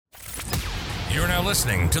You're now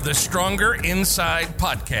listening to the Stronger Inside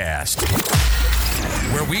podcast,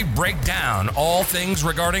 where we break down all things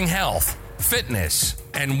regarding health, fitness,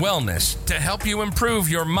 and wellness to help you improve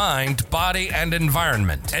your mind, body, and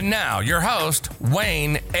environment. And now, your host,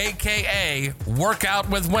 Wayne, a.k.a. Workout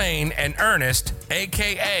with Wayne, and Ernest,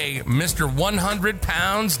 a.k.a. Mr. 100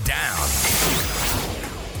 Pounds Down.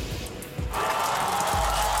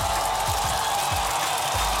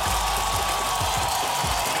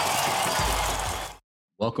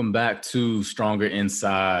 Welcome back to Stronger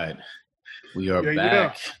Inside. We are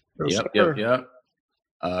back. Yeah. Yep.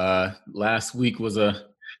 Last week was a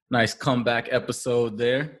nice comeback episode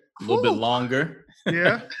there. A little bit longer.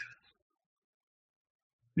 Yeah.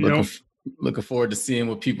 Looking forward to seeing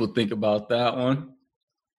what people think about that one.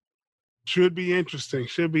 Should be interesting.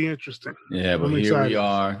 Yeah, but here we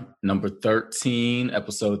are, number 13,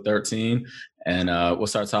 episode 13. And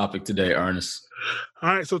what's our topic today, Ernest?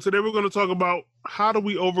 All right, so today we're going to talk about how do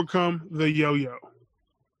we overcome the yo-yo.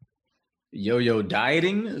 Yo-yo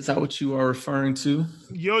dieting? Is that what you are referring to?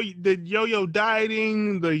 The yo-yo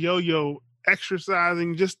dieting, the yo-yo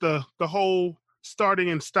exercising, just the whole starting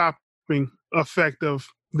and stopping effect of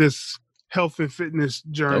this health and fitness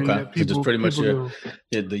journey that people just pretty much do.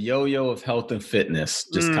 The yo-yo of health and fitness.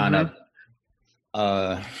 Just kind of,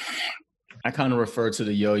 I kind of refer to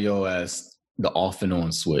the yo-yo as the off and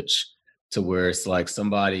on switch, to where it's like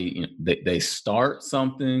somebody, they start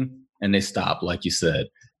something and they stop, like you said.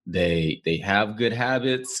 They have good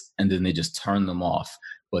habits and then they just turn them off.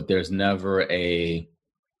 But there's never a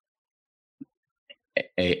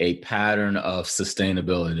pattern of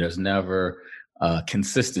sustainability. There's never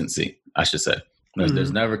consistency, I should say.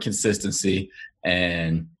 There's never consistency.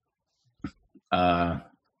 And so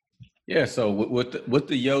with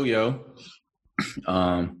the yo-yo,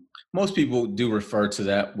 most people do refer to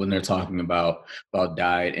that when they're talking about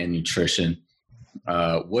diet and nutrition.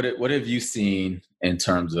 What have you seen in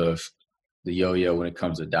terms of the yo-yo when it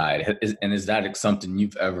comes to diet? Is that something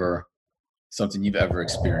you've ever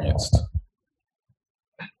experienced?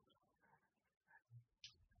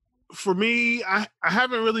 For me, I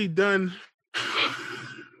haven't really done.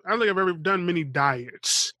 I don't think I've ever done many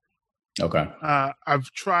diets. Okay.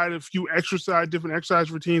 I've tried a few different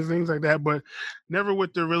exercise routines, things like that, but never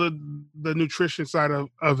with the nutrition side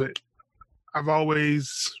of it. I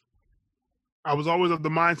was always of the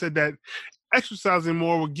mindset that exercising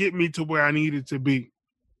more would get me to where I needed to be.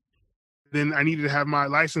 Then I needed to have my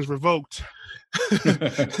license revoked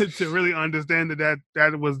to really understand that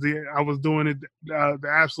was I was doing it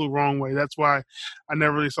the absolute wrong way. That's why I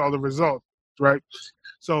never really saw the results, right?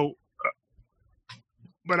 So,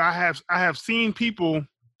 but I have seen people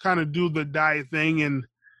kind of do the diet thing, and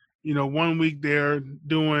 1 week they're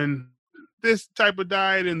doing this type of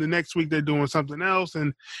diet, and the next week they're doing something else,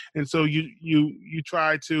 and so you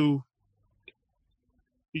try to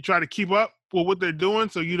keep up with what they're doing,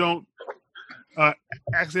 so you don't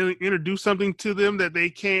accidentally introduce something to them that they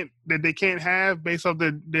can't have based off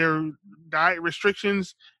their diet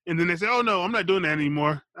restrictions, and then they say, "Oh no, I'm not doing that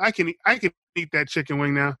anymore. I can eat that chicken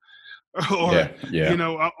wing now." Or,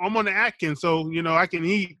 I'm on the Atkins, so, I can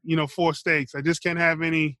eat, 4 steaks. I just can't have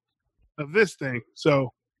any of this thing.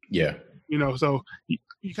 So, so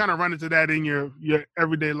you kind of run into that in your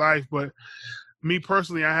everyday life. But me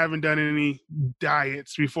personally, I haven't done any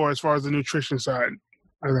diets before as far as the nutrition side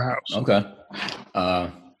of the house. Okay.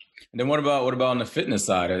 And then what about on the fitness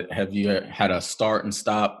side? Have you had a start and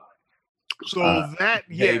stop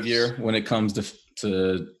behavior when it comes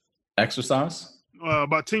to exercise?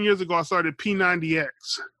 About 10 years ago, I started P90X,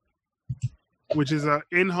 which is an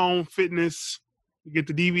in-home fitness. You get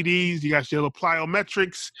the DVDs, you got your little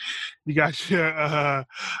plyometrics, you got your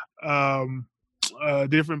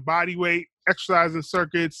different body weight exercising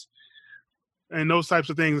circuits, and those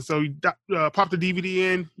types of things. So you pop the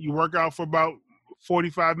DVD in, you work out for about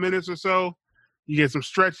 45 minutes or so. You get some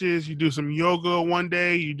stretches, you do some yoga one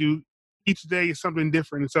day, each day is something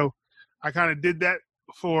different. And so I kind of did that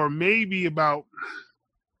for maybe about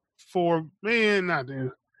 2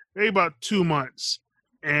 months,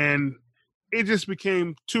 and it just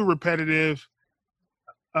became too repetitive.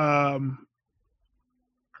 Wasn't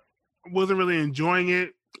really enjoying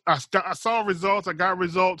it. I saw results, I got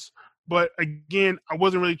results, but again, I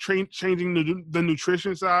wasn't really changing the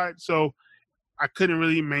nutrition side, so I couldn't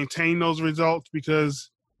really maintain those results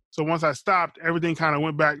so once I stopped, everything kind of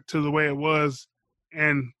went back to the way it was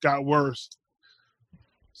and got worse.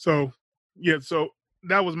 So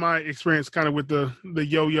that was my experience kind of with the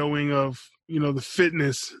yo-yoing of, the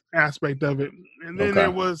fitness aspect of it. And then there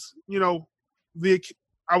was,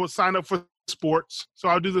 I would sign up for sports. So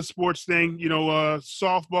I'll do the sports thing,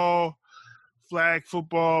 softball, flag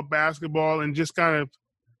football, basketball, and just kind of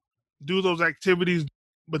do those activities.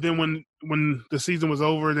 But then when the season was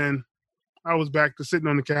over, then I was back to sitting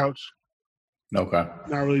on the couch. Okay.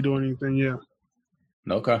 Not really doing anything. Yeah.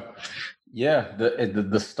 Okay. Yeah.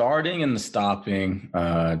 The starting and the stopping,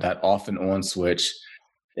 that off and on switch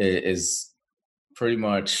is pretty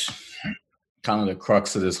much kind of the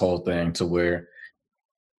crux of this whole thing, to where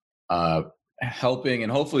helping,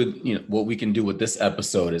 and hopefully, what we can do with this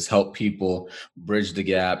episode is help people bridge the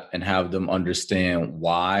gap and have them understand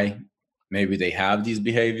why maybe they have these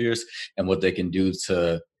behaviors and what they can do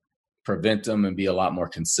to prevent them and be a lot more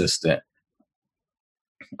consistent.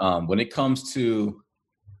 When it comes to,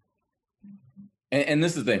 and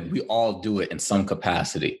this is the thing, we all do it in some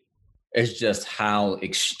capacity. It's just how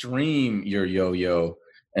extreme your yo-yo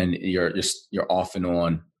and your off and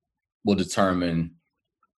on will determine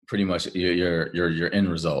pretty much your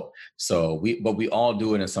end result. So we all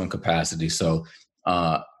do it in some capacity. So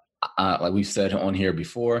like we've said on here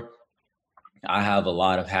before, I have a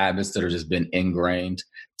lot of habits that are just been ingrained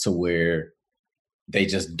to where they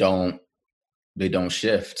just don't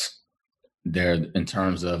shift. They're in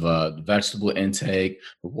terms of vegetable intake,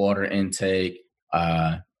 water intake,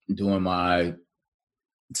 doing my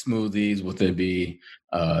smoothies, whether it be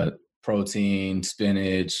protein,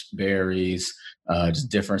 spinach, berries,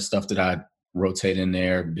 just different stuff that I rotate in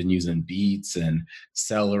there. Been using beets and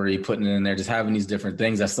celery, putting it in there, just having these different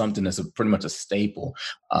things. That's something that's pretty much a staple.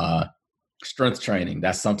 Strength training,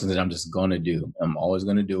 that's something that I'm just going to do. I'm always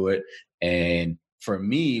going to do it. And for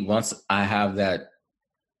me, once I have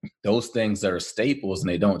those things that are staples and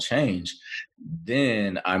they don't change,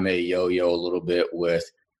 then I may yo-yo a little bit with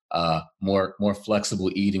more flexible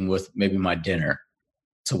eating with maybe my dinner,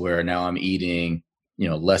 to where now I'm eating,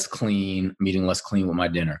 less clean. I'm eating less clean with my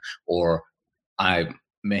dinner, or I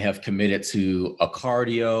may have committed to a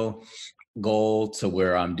cardio goal to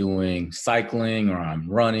where I'm doing cycling, or I'm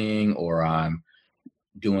running, or I'm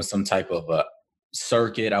doing some type of a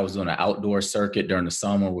circuit. I was doing an outdoor circuit during the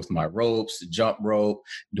summer with my ropes, jump rope,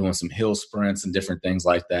 doing some hill sprints and different things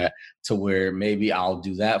like that, to where maybe I'll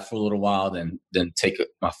do that for a little while, then take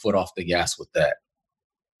my foot off the gas with that.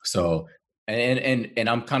 So, and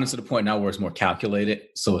I'm kind of to the point now where it's more calculated.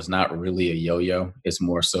 So it's not really a yo-yo. It's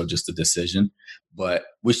more so just a decision, but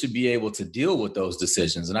we should be able to deal with those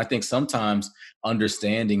decisions. And I think sometimes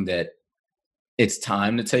understanding that it's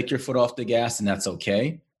time to take your foot off the gas, and that's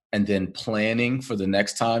okay. And then planning for the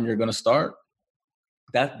next time you're going to start,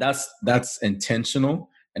 that's intentional,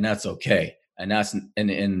 and that's okay. And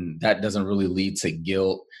and that doesn't really lead to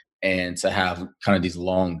guilt and to have kind of these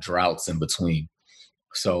long droughts in between.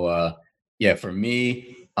 So, yeah, for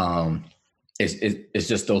me, it's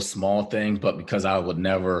just those small things, but because I would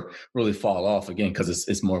never really fall off again, because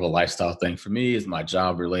it's more of a lifestyle thing for me. It's my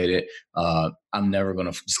job related. I'm never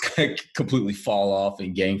going to just completely fall off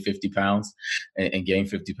and gain 50 pounds and gain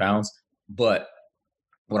 50 pounds. But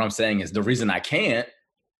what I'm saying is the reason I can't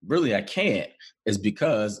is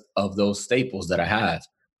because of those staples that I have,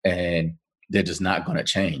 and they're just not going to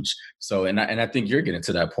change. So, and I think you're getting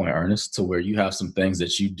to that point, Ernest, to where you have some things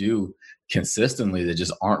that you do consistently that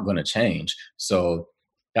just aren't going to change. So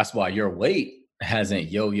that's why your weight hasn't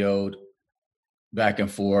yo-yoed back and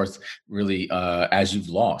forth really as you've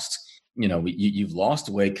lost. You've lost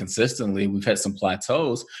weight consistently. We've had some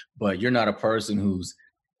plateaus, but you're not a person who's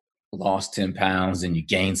lost 10 pounds and you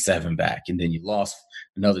gained 7 back, and then you lost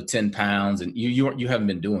another 10 pounds, and you haven't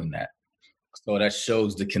been doing that. So that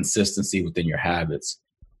shows the consistency within your habits.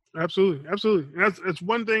 Absolutely. That's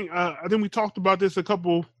one thing. I think we talked about this a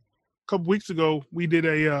couple weeks ago. We did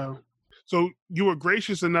so you were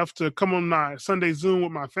gracious enough to come on my Sunday Zoom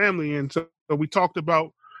with my family, and so we talked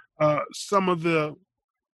about some of the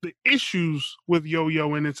issues with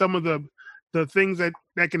yo-yoing and some of the things that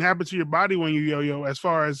can happen to your body when you yo-yo. As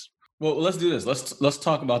far as, well, let's do this. Let's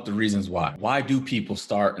talk about the reasons why. Why do people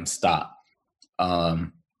start and stop?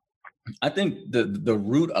 I think the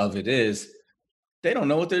root of it is they don't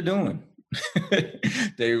know what they're doing.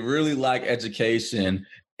 They really lack education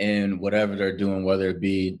in whatever they're doing, whether it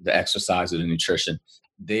be the exercise or the nutrition.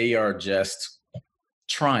 They are just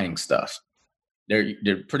trying stuff. They're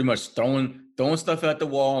pretty much throwing stuff at the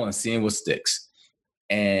wall and seeing what sticks.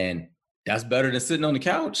 And that's better than sitting on the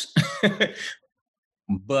couch.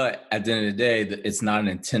 But at the end of the day, it's not an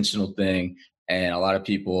intentional thing. And a lot of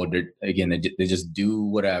people, they just do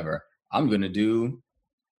whatever. I'm going to do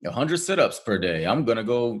 100 sit-ups per day. I'm going to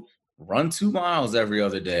go run 2 miles every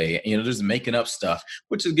other day. Just making up stuff,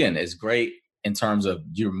 which again is great in terms of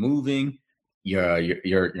you're moving,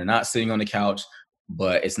 you're not sitting on the couch,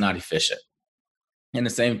 but it's not efficient. And the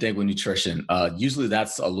same thing with nutrition. Usually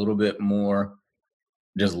that's a little bit more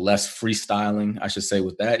there's less freestyling, I should say,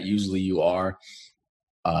 with that. Usually you are.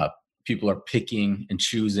 People are picking and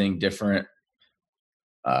choosing different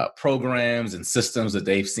programs and systems that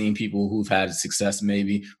they've seen people who've had success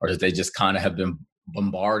maybe, or that they just kind of have been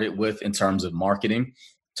bombarded with in terms of marketing,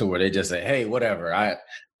 to where they just say, hey, whatever,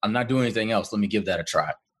 I'm not doing anything else. Let me give that a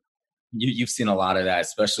try. You've seen a lot of that,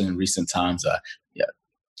 especially in recent times.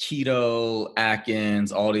 Keto,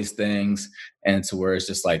 Atkins, all these things. And to where it's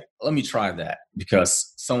just like, let me try that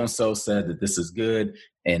because so-and-so said that this is good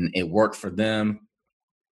and it worked for them.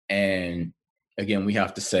 And again, we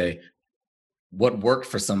have to say what worked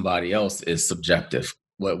for somebody else is subjective.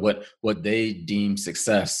 What they deem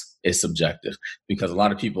success is subjective, because a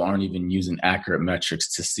lot of people aren't even using accurate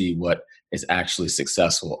metrics to see what is actually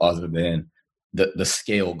successful other than the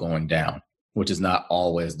scale going down, which is not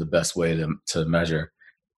always the best way to measure.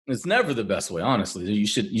 It's never the best way, honestly.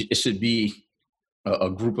 It should be a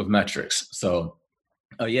group of metrics. So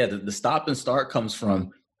the stop and start comes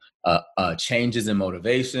from changes in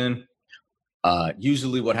motivation.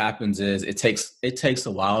 Usually what happens is it takes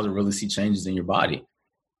a while to really see changes in your body.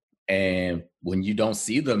 And when you don't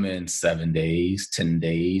see them in 7 days, 10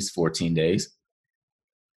 days, 14 days,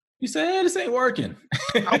 you say, hey, this ain't working.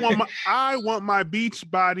 I want my beach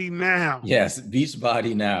body now. Yes, beach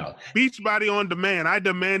body now. Beach body on demand. I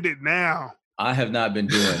demand it now. I have not been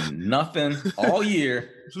doing nothing all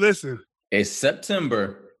year. Listen. It's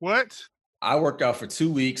September. What? I worked out for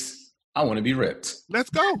 2 weeks. I want to be ripped.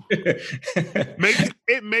 Let's go.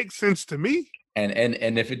 It makes sense to me. And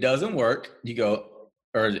if it doesn't work, you go,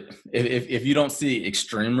 or if you don't see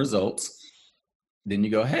extreme results, then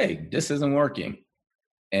you go, hey, this isn't working.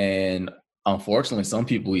 And unfortunately, some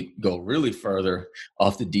people go really further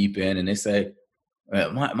off the deep end and they say,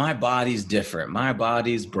 my body's different. My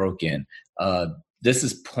body's broken. This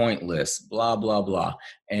is pointless, blah, blah, blah.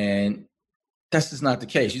 And that's just not the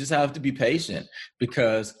case. You just have to be patient,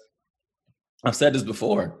 because I've said this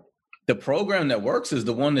before. The program that works is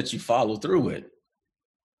the one that you follow through with.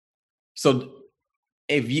 So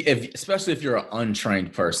especially if you're an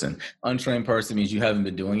untrained person means you haven't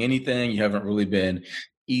been doing anything. You haven't really been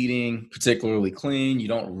eating particularly clean. You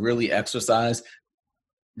don't really exercise.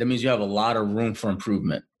 That means you have a lot of room for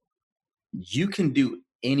improvement. You can do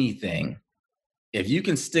anything. If you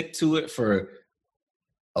can stick to it for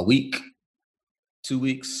a week, 2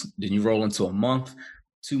 weeks, then you roll into a month,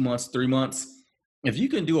 2 months, 3 months. If you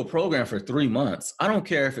can do a program for 3 months, I don't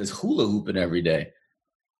care if it's hula hooping every day.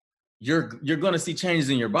 You're going to see changes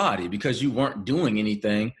in your body because you weren't doing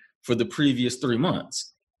anything for the previous 3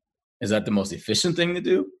 months. Is that the most efficient thing to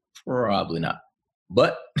do? Probably not.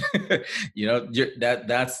 But that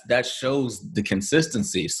shows the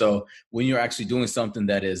consistency. So when you're actually doing something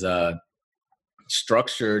that is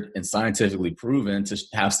structured and scientifically proven to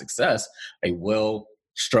have success, a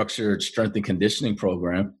well-structured strength and conditioning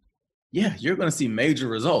program, you're going to see major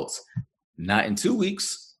results. Not in 2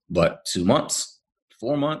 weeks, but 2 months,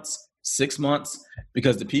 4 months, 6 months,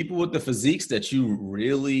 because the people with the physiques that you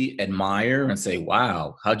really admire and say,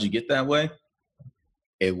 wow, how'd you get that way?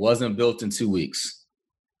 It wasn't built in 2 weeks.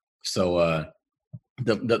 So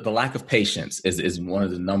the lack of patience is one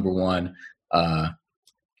of the number one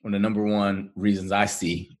reasons I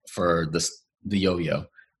see for the yo-yo,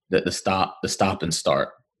 the stop and start.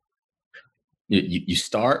 You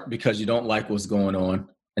start because you don't like what's going on,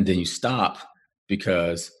 and then you stop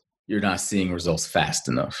because you're not seeing results fast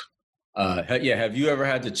enough. Have you ever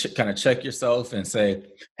had to kind of check yourself and say,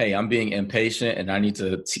 hey, I'm being impatient and I need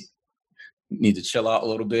to chill out a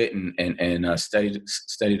little bit and steady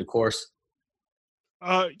the course?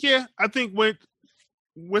 I think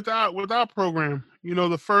with our program,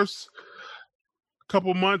 the first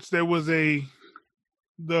couple months there was the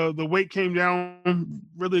weight came down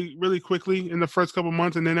really, really quickly in the first couple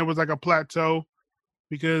months, and then there was like a plateau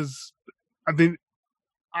because I think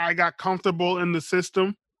I got comfortable in the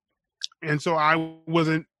system. And so I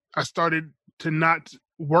started to not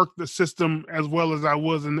work the system as well as I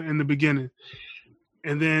was in the beginning.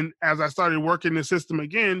 And then as I started working the system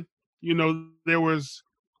again, there was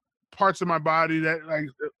parts of my body that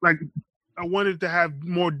like I wanted to have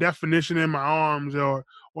more definition in my arms or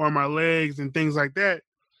my legs and things like that.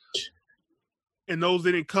 And those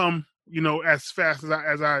didn't come, as fast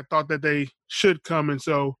as I thought that they should come. And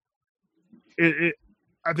so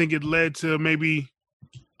I think it led to maybe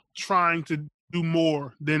trying to do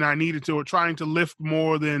more than I needed to, or trying to lift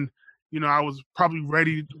more than, I was probably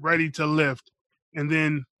ready to lift. And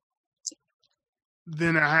then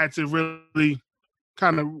I had to really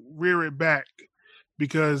kind of rear it back,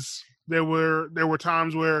 because there were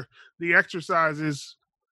times where the exercises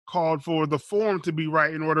called for the form to be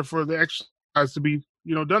right in order for the exercise to be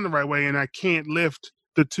done the right way, and I can't lift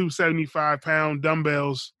the 275-pound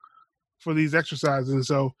dumbbells for these exercises. And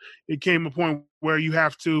so it came a point where you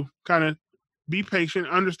have to kind of be patient,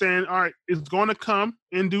 understand, all right, it's going to come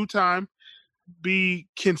in due time, be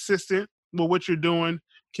consistent with what you're doing,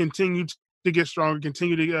 continue to get stronger,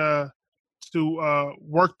 continue to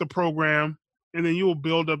work the program, and then you will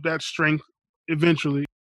build up that strength eventually.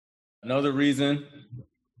 Another reason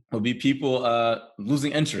would be people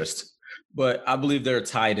losing interest, but I believe they're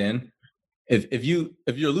tied in. If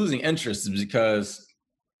you're losing interest, it's because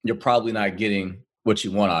you're probably not getting what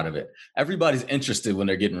you want out of it. Everybody's interested when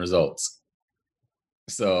they're getting results.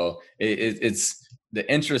 So it's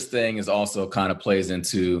the interest thing is also kind of plays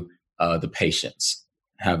into the patience,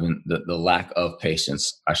 having the lack of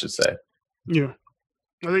patience, I should say. Yeah.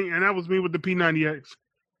 I think, and that was me with the P90X.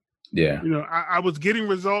 Yeah. I was getting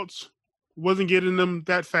results, wasn't getting them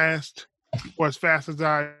that fast or as fast as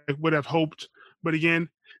I would have hoped. But again,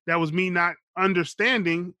 that was me not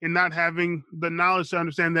understanding and not having the knowledge to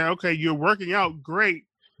understand that, okay, you're working out great,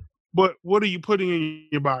 but what are you putting in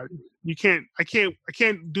your body? I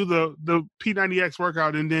can't do the P90X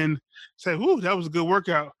workout and then say, "Ooh, that was a good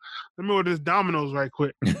workout. Let me order this Domino's right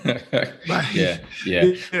quick." Yeah.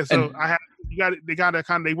 So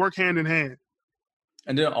they work hand in hand.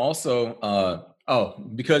 And then also,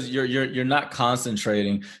 because you're not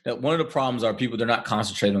concentrating. One of the problems are people, they're not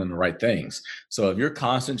concentrating on the right things. So if you're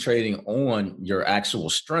concentrating on your actual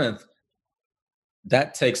strength,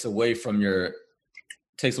 that takes away from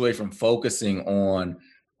focusing on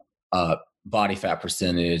body fat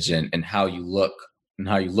percentage and how you look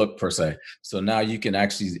per se. So now you can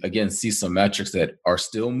actually, again, see some metrics that are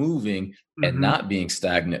still moving and not being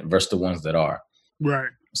stagnant versus the ones that are. Right.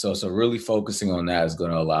 So really focusing on that is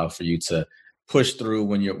going to allow for you to push through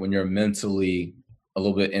when you're mentally a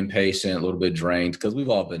little bit impatient, a little bit drained, because we've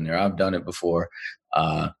all been there. I've done it before.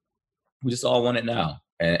 We just all want it now.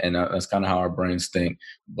 And that's kind of how our brains think.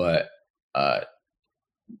 But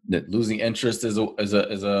that losing interest is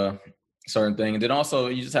a certain thing. And then also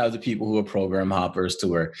you just have the people who are program hoppers, to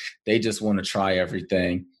where they just want to try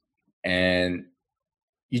everything, and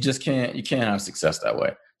you can't have success that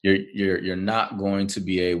way. You're not going to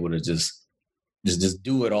be able to just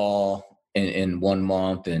do it all in 1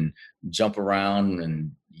 month and jump around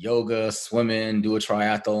and yoga, swimming, do a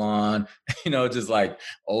triathlon, just like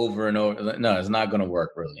over and over. No, it's not going to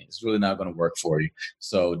work. Really, it's really not going to work for you.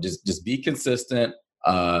 So just be consistent.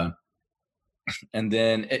 And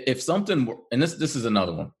then if something, and this is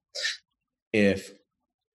another one, if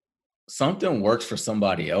something works for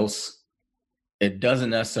somebody else, it doesn't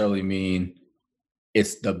necessarily mean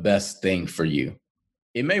it's the best thing for you.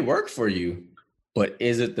 It may work for you, but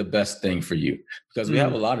is it the best thing for you? Because we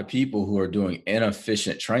have a lot of people who are doing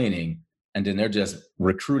inefficient training, and then they're just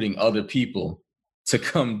recruiting other people to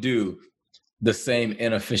come do the same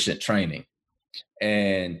inefficient training.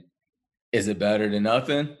 And is it better than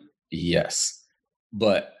nothing? Yes.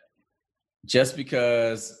 But just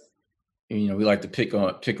because, we like to pick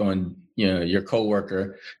on your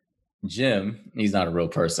coworker, Jim, he's not a real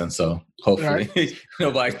person, so hopefully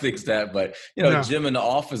nobody thinks that. But Jim in the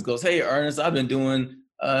office goes, "Hey, Ernest, I've been doing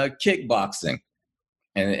kickboxing,"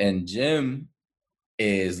 and Jim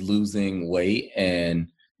is losing weight and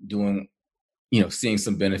doing, seeing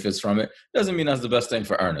some benefits from it. Doesn't mean that's the best thing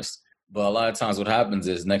for Ernest. But a lot of times what happens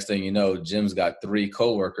is, next thing you know, Jim's got 3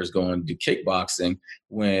 coworkers going to do kickboxing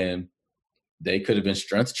when they could have been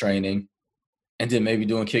strength training and then maybe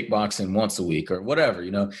doing kickboxing once a week or whatever,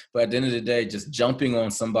 But at the end of the day, just jumping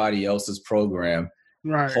on somebody else's program,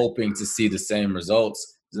 hoping to see the same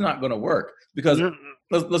results, is not going to work. Because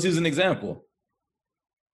let's use an example.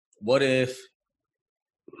 What if,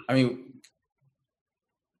 you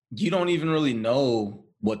don't even really know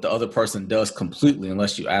what the other person does completely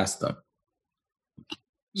unless you ask them.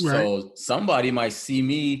 Right. So somebody might see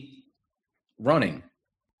me running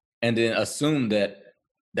and then assume that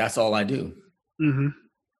that's all I do.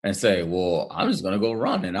 And say, well, I'm just going to go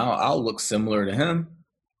run and I'll look similar to him.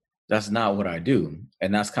 That's not what I do.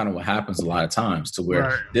 And that's kind of what happens a lot of times, to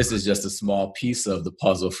where this is just a small piece of the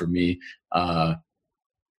puzzle for me.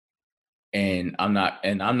 And I'm not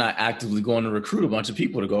actively going to recruit a bunch of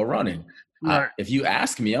people to go running. If you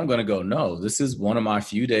ask me, I'm going to go, no, this is one of my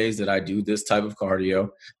few days that I do this type of cardio,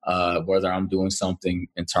 whether I'm doing something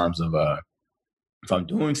in terms of if I'm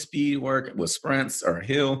doing speed work with sprints or a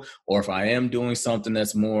hill, or if I am doing something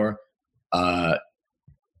that's more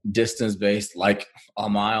distance based, like a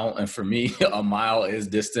mile. And for me, a mile is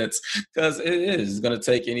distance, because it's going to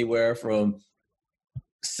take anywhere from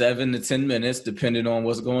 7 to 10 minutes, depending on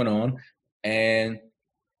what's going on. And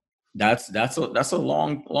that's a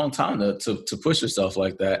long time to push yourself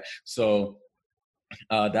like that. So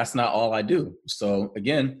that's not all I do. So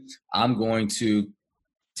again, I'm going to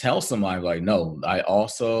tell somebody like, no, I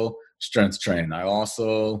also strength train. I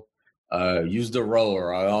also use the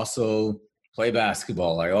rower. I also play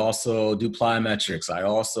basketball. I also do plyometrics. I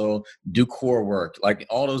also do core work. Like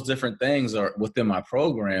all those different things are within my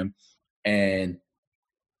program. And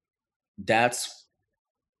that's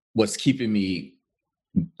what's keeping me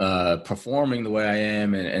performing the way I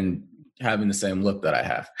am and having the same look that I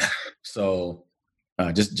have. So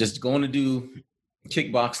just going to do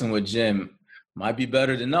kickboxing with Jim might be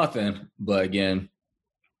better than nothing, but again,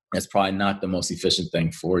 it's probably not the most efficient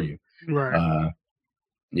thing for you. Right.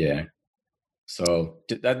 Yeah. So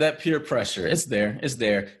that peer pressure, it's there,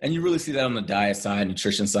 and you really see that on the diet side,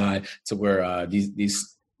 nutrition side, to where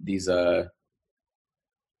these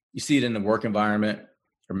you see it in the work environment,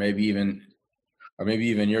 or maybe even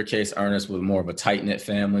your case, Ernest, with more of a tight knit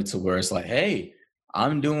family, to where it's like, hey,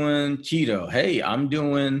 I'm doing keto. Hey, I'm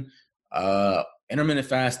doing intermittent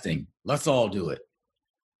fasting. Let's all do it.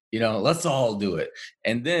 Let's all do it.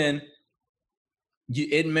 And then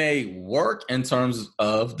it may work in terms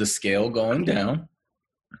of the scale going down,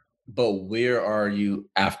 but where are you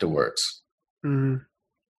afterwards? Mm-hmm.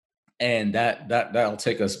 And that'll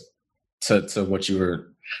take us to what you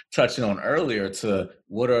were touching on earlier, to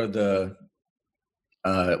what's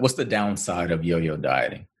the downside of yo-yo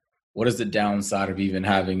dieting? What is the downside of even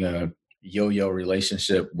having a yo-yo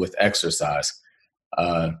relationship with exercise?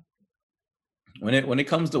 When it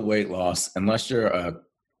comes to weight loss, unless you're a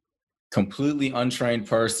completely untrained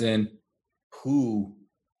person who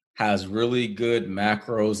has really good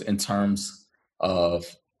macros in terms of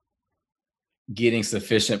getting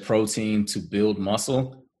sufficient protein to build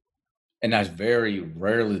muscle, and that's very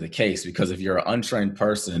rarely the case, because if you're an untrained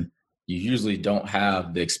person, you usually don't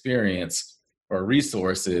have the experience or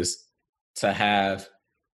resources to have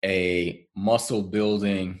a muscle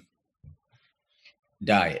building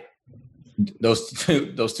diet. Those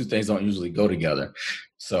two things don't usually go together.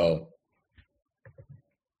 So,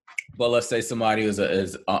 but let's say somebody is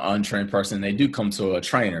an untrained person, they do come to a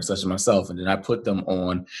trainer such as myself, and then I put them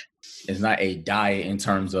on, it's not a diet in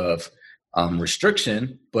terms of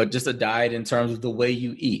restriction, but just a diet in terms of the way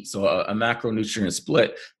you eat. So a macronutrient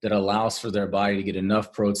split that allows for their body to get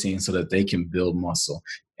enough protein so that they can build muscle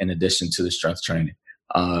in addition to the strength training.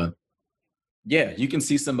 Yeah, you can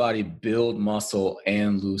see somebody build muscle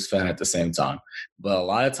and lose fat at the same time. But a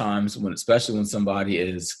lot of times, especially when somebody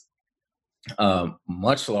is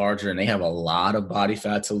much larger and they have a lot of body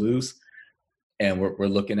fat to lose, and we're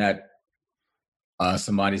looking at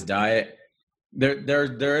somebody's diet,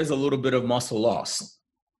 there is a little bit of muscle loss.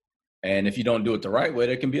 And if you don't do it the right way,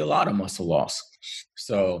 there can be a lot of muscle loss.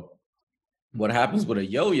 So what happens with a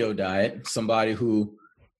yo-yo diet, somebody who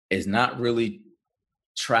is not really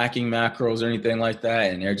tracking macros or anything like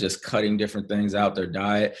that, and they're just cutting different things out their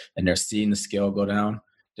diet, and they're seeing the scale go down,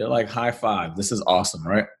 they're like, high five, this is awesome,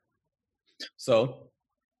 right? So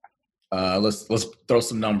let's throw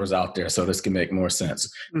some numbers out there so this can make more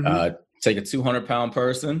sense. Mm-hmm. Take a 200-pound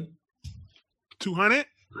person, 200,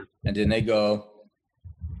 and then they go,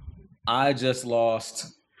 I just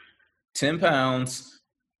lost 10 pounds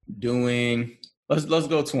doing, let's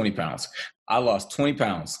go 20 pounds. I lost 20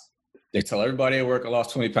 pounds. They tell everybody at work I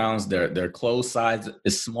lost 20 pounds. Their clothes size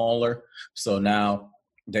is smaller. So now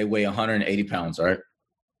they weigh 180 pounds, right?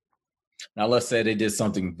 Now let's say they did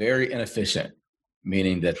something very inefficient,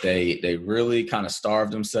 meaning that they really kind of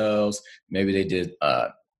starved themselves. Maybe they did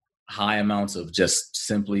high amounts of just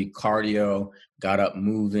simply cardio, got up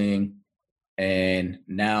moving, and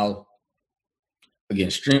now, again,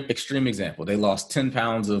 extreme example, they lost 10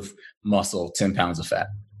 pounds of muscle, 10 pounds of fat.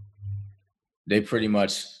 They pretty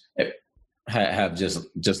much have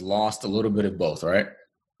just lost a little bit of both, right?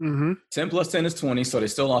 Mm-hmm. 10 plus 10 is 20, so they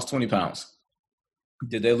still lost 20 pounds.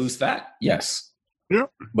 Did they lose fat? Yes. Yep.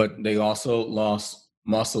 But they also lost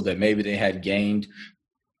muscle that maybe they had gained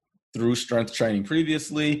through strength training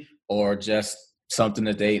previously, or just something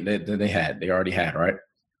that they already had, right?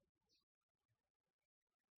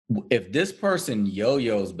 If this person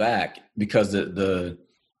yo-yos back because the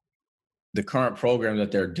current program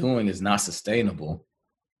that they're doing is not sustainable,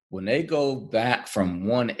 when they go back from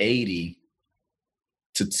 180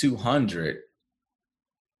 to 200,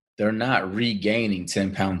 they're not regaining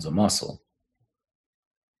 10 pounds of muscle.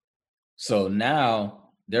 So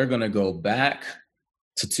now they're going to go back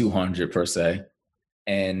to 200 per se,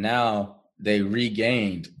 and now they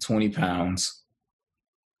regained 20 pounds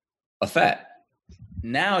of fat.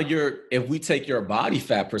 Now if we take your body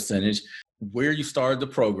fat percentage, where you started the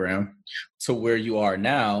program to where you are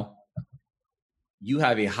now, you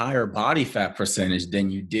have a higher body fat percentage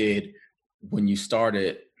than you did when you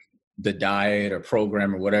started the diet or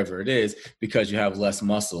program or whatever it is, because you have less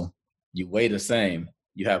muscle, you weigh the same,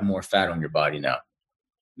 you have more fat on your body now.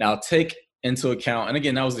 Now take into account, and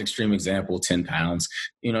again, that was an extreme example, 10 pounds.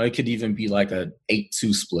 It could even be like a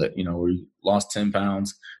 8-2 split, where you lost 10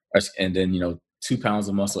 pounds and then, 2 pounds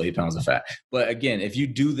of muscle, 8 pounds of fat. But again, if you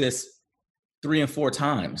do this 3 and 4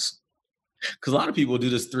 times, because a lot of people do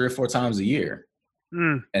this 3 or 4 times a year,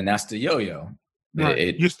 and that's the yo-yo.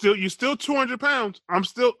 Right. You're still 200 pounds. I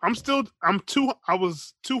was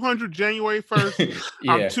 200 January 1st.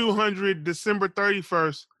 Yeah. I'm 200 December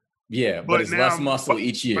 31st. Yeah, but it's less muscle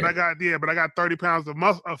each year. But I got 30 pounds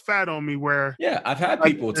of fat on me where. Yeah, I've had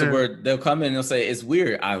people where they'll come in and they'll say, it's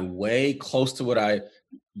weird. I weigh close to what I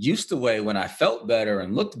used to weigh when I felt better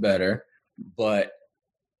and looked better, but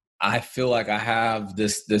I feel like I have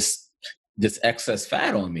this excess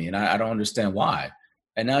fat on me, and I don't understand why.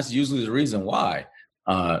 And that's usually the reason why.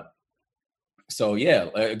 So yeah,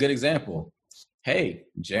 a good example. Hey,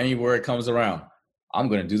 January comes around. I'm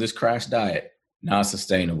going to do this crash diet. Not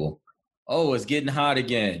sustainable. Oh, it's getting hot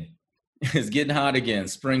again. It's getting hot again.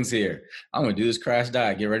 Spring's here. I'm going to do this crash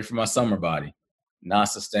diet. Get ready for my summer body. Not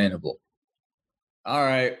sustainable. All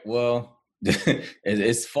right, well,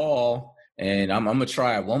 it's fall, and I'm going to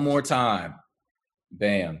try it one more time.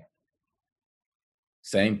 Bam.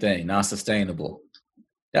 Same thing. Not sustainable.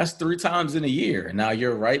 That's 3 times in a year. And now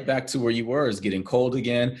you're right back to where you were. It's getting cold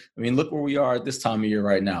again. I mean, look where we are at this time of year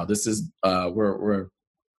right now. This is we're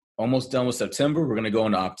almost done with September. We're going to go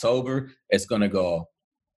into October. It's going to go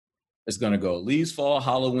leaves fall,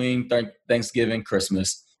 Halloween, Thanksgiving,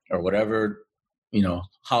 Christmas, or whatever,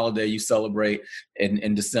 holiday you celebrate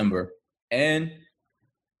in December. And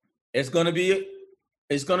it's going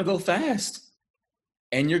to go fast,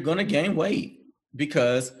 and you're going to gain weight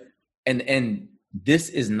because, and this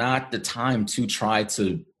is not the time to try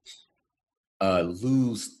to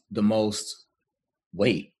lose the most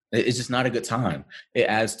weight. It's just not a good time. It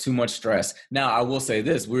adds too much stress. Now, I will say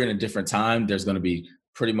this. We're in a different time. There's going to be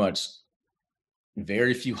pretty much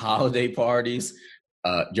very few holiday parties.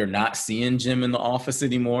 You're not seeing Jim in the office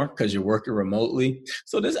anymore because you're working remotely.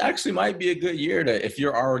 So this actually might be a good year to, if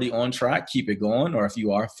you're already on track, keep it going. Or if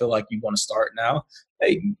you feel like you want to start now,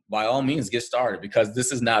 hey, by all means, get started, because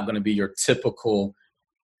this is not going to be your typical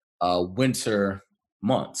winter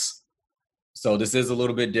months. So this is a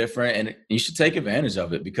little bit different, and you should take advantage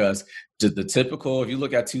of it, because the typical, if you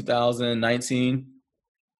look at 2019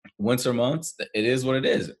 winter months, it is what it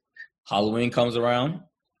is. Halloween comes around,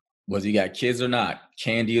 whether you got kids or not,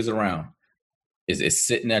 candy is around. It's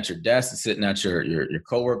sitting at your desk, it's sitting at your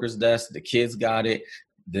coworker's desk. The kids got it.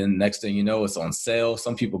 Then next thing you know, it's on sale.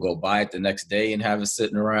 Some people go buy it the next day and have it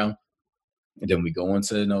sitting around. And then we go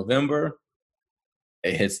into November.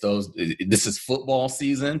 It hits this is football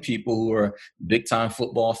season. People who are big time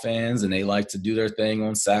football fans, and they like to do their thing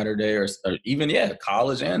on Saturday or even,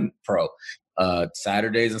 college and pro,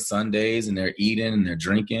 Saturdays and Sundays, and they're eating and they're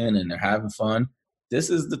drinking and they're having fun. This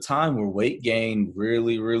is the time where weight gain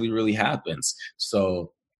really, really, really happens.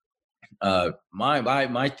 So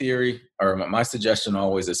my theory, or my suggestion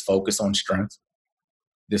always, is focus on strength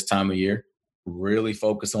this time of year. Really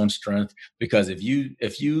focus on strength, because if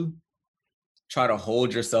you try to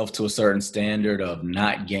hold yourself to a certain standard of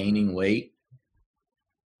not gaining weight,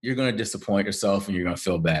 you're going to disappoint yourself and you're going to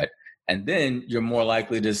feel bad. And then you're more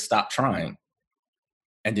likely to stop trying.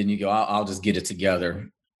 And then you go, I'll just get it together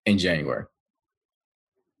in January.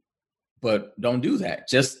 But don't do that.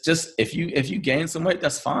 Just if you gain some weight,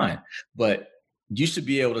 that's fine. But you should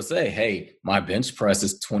be able to say, hey, my bench press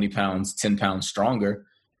is 20 pounds, 10 pounds stronger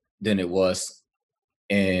than it was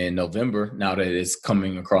in November, now that it's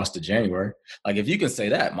coming across to January. Like, if you can say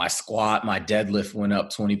that, my squat, my deadlift went up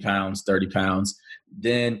 20 pounds, 30 pounds,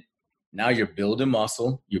 then now you're building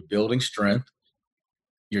muscle, you're building strength,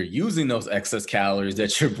 you're using those excess calories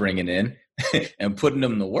that you're bringing in and putting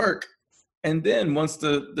them to work. And then once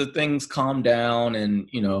the things calm down, and,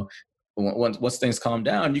 once things calm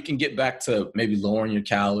down, you can get back to maybe lowering your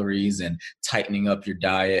calories and tightening up your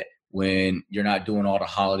diet when you're not doing all the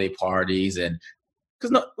holiday parties. And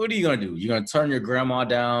because what are you going to do? You're going to turn your grandma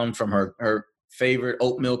down from her favorite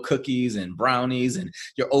oatmeal cookies and brownies, and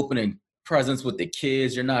you're opening presents with the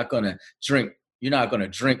kids. You're not going to drink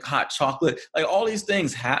hot chocolate. Like, all these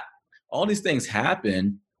things happen,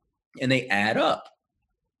 and they add up.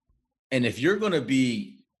 And if you're going to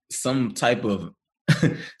be some type of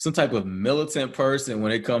militant person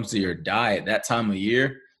when it comes to your diet that time of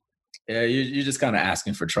year, you're just kind of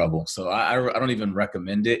asking for trouble. So I don't even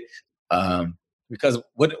recommend it. Because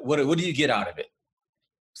what do you get out of it?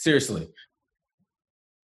 Seriously,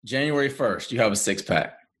 January 1st, you have a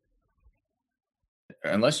 6-pack.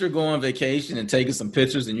 Unless you're going on vacation and taking some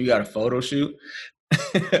pictures and you got a photo shoot,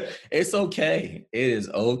 it's okay. It is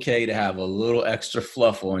okay to have a little extra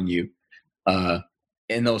fluff on you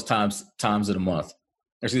in those times of the month.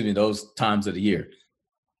 Excuse me, those times of the year.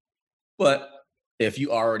 But if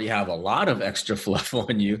you already have a lot of extra fluff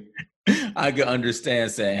on you, I can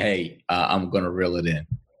understand saying, hey, I'm going to reel it in.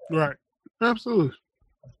 Right. Absolutely.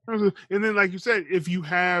 And then, like you said, if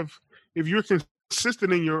you're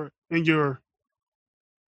consistent in your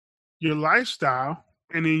lifestyle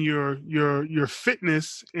and in your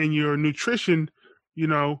fitness and your nutrition, you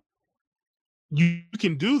know, you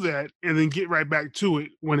can do that and then get right back to it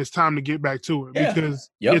when it's time to get back to it, because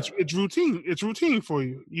it's routine. It's routine for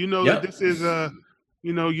you. You know that this is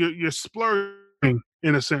you're splurging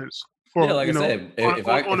in a sense for like I said,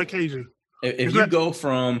 on occasion. If you go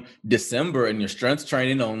from December and your strength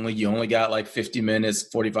training only, you only got like 50 minutes,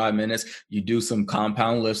 45 minutes, you do some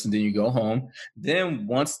compound lifts and then you go home. Then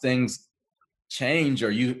once things change or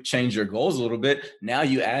you change your goals a little bit, now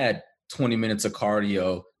you add 20 minutes of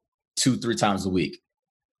cardio 2-3 times a week.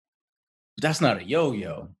 But that's not a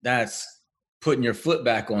yo-yo. That's putting your foot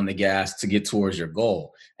back on the gas to get towards your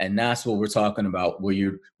goal. And that's what we're talking about, where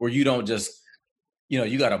you don't just,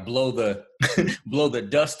 you got to blow the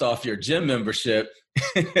dust off your gym membership.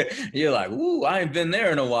 You're like, ooh, I ain't been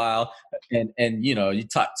there in a while. And you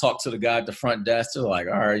talk to the guy at the front desk. They're like,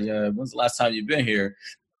 all right, when's the last time you've been here?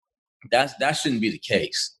 That shouldn't be the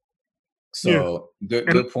case. So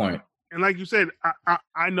good point. And like you said,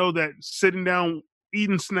 I know that sitting down,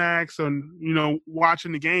 eating snacks and,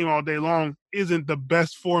 watching the game all day long isn't the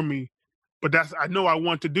best for me, but I know I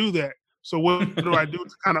want to do that. So what do I do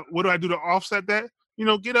to offset that?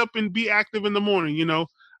 Get up and be active in the morning.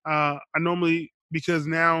 I normally, because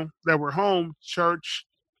now that we're home, church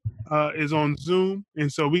is on Zoom.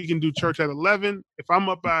 And so we can do church at 11. If I'm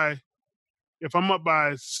up by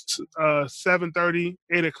 7:30,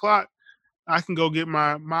 8 o'clock, I can go get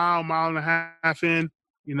my mile and a half in,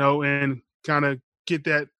 and kind of get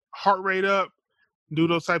that heart rate up, do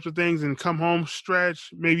those types of things, and come home, stretch,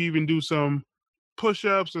 maybe even do some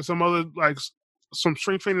push-ups or some other, like some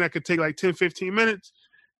strength training that could take like 10, 15 minutes.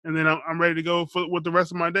 And then I'm ready to go with the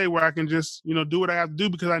rest of my day, where I can just, do what I have to do,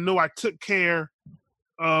 because I know I took care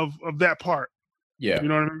of that part. Yeah. You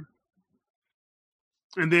know what I mean?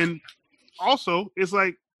 And then also it's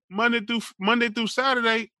like Monday through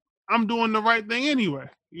Saturday, I'm doing the right thing anyway.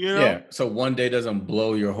 Yeah. So one day doesn't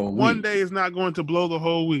blow your whole week. One day is not going to blow the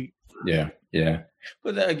whole week. Yeah. Yeah.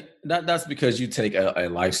 But that's because you take a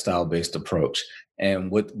lifestyle-based approach. And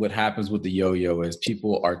what happens with the yo-yo is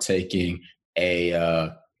people are taking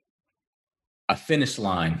a finish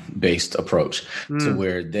line based approach to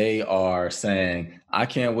where they are saying, I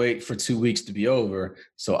can't wait for 2 weeks to be over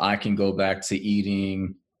so I can go back to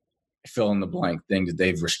eating fill in the blank thing that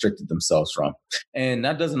they've restricted themselves from. And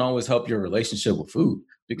that doesn't always help your relationship with food,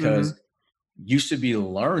 because you should be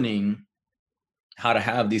learning how to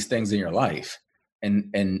have these things in your life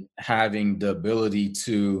and having the ability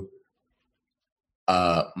to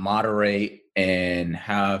moderate and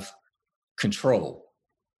have control.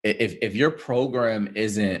 If your program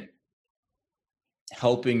isn't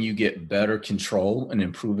helping you get better control and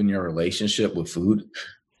improving your relationship with food,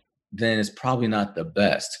 then it's probably not the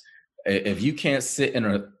best. If you can't sit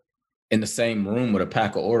in the same room with a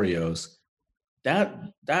pack of Oreos,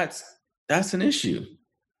 that's an issue.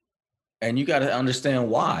 And you got to understand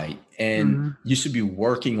why. And you should be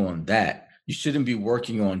working on that. You shouldn't be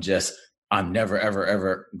working on just, I'm never, ever,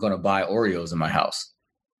 ever going to buy Oreos in my house.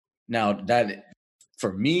 Now that,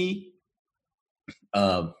 for me,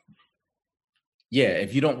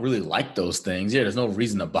 if you don't really like those things, there's no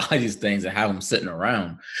reason to buy these things and have them sitting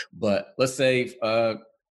around. But let's say a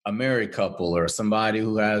married couple or somebody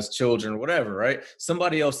who has children or whatever, right?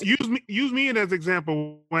 Somebody else. Use me as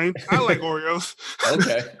example, Wayne. I like Oreos.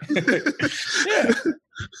 Okay.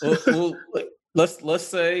 Well, let's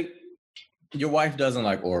say your wife doesn't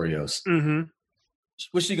like Oreos.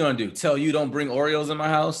 What's she gonna do? Tell you don't bring Oreos in my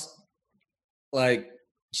house? Like,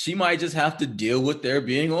 she might just have to deal with there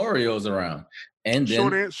being Oreos around. And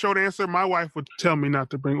then, short answer, my wife would tell me not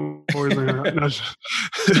to bring Oreos in.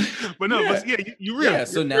 But you really. Yeah,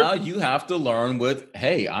 so now you have to learn with,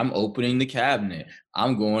 hey, I'm opening the cabinet.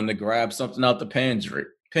 I'm going to grab something out the pantry.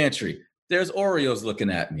 There's Oreos looking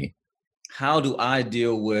at me. How do I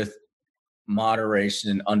deal with moderation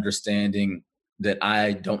and understanding that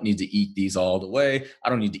I don't need to eat these all the way? I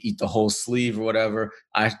don't need to eat the whole sleeve or whatever.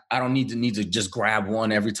 I don't need to just grab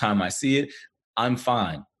one every time I see it. I'm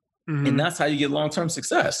fine. And that's how you get long-term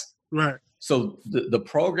success. Right. So the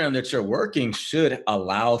program that you're working should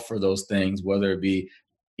allow for those things, whether it be,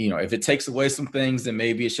 if it takes away some things, then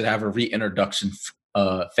maybe it should have a reintroduction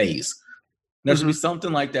phase. There should be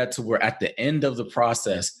something like that, to where at the end of the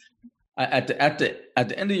process, at the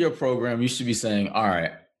end of your program, you should be saying, all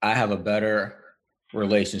right, I have a better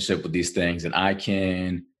relationship with these things, and I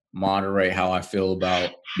can moderate how I feel about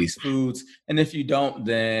these foods. And if you don't,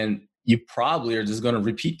 then you probably are just going to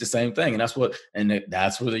repeat the same thing. And that's where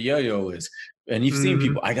the yo-yo is. And you've seen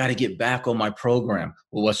people, I got to get back on my program.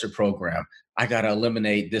 Well, what's your program? I got to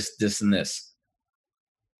eliminate this, and this.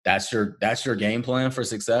 That's your game plan for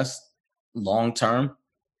success long term.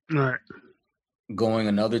 Right. Going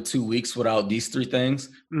another 2 weeks without these 3 things.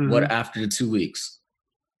 What after the 2 weeks?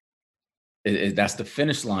 That's the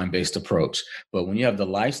finish line based approach. But when you have the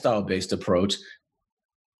lifestyle based approach,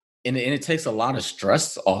 and it takes a lot of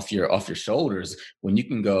stress off your shoulders, when you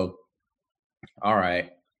can go, all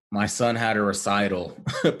right, my son had a recital,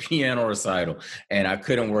 a piano recital, and I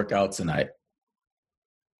couldn't work out tonight.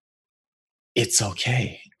 It's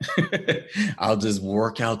okay. I'll just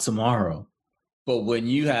work out tomorrow. But when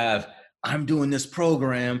you have, I'm doing this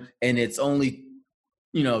program and it's only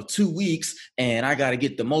 2 weeks, and I got to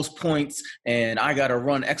get the most points, and I got to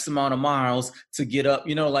run X amount of miles to get up,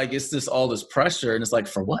 it's just all this pressure. And it's like,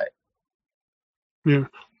 for what? Yeah.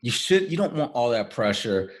 You don't want all that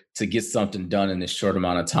pressure to get something done in this short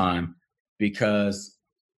amount of time, because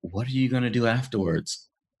what are you going to do afterwards?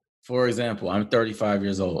 For example, I'm 35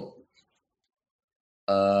 years old.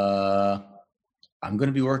 I'm going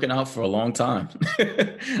to be working out for a long time.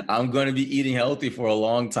 I'm going to be eating healthy for a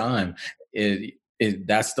long time.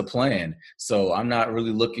 That's the plan. So I'm not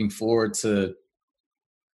really looking forward to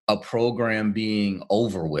a program being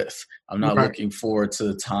over with. I'm not looking forward to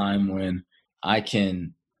the time when I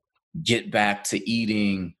can get back to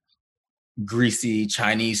eating greasy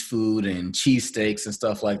Chinese food and cheesesteaks and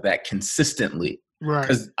stuff like that consistently. Right.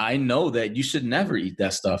 Because I know that you should never eat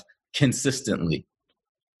that stuff consistently.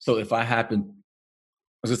 So if I happen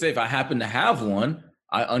to have one,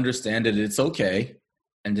 I understand that it's okay.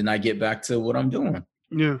 And then I get back to what I'm doing.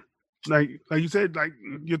 Yeah. Like you said, like,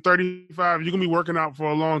 you're 35, you're going to be working out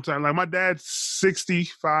for a long time. Like, my dad's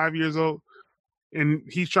 65 years old, and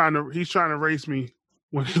he's trying to race me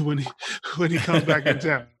when he comes back in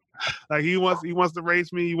town. Like, he wants to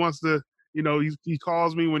race me. He wants to, he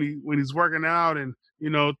calls me when he's working out, and,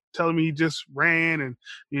 telling me he just ran, and,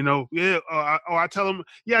 I tell him,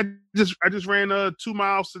 yeah, I just ran 2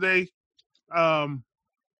 miles today. I'm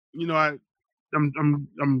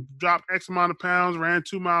dropped X amount of pounds, ran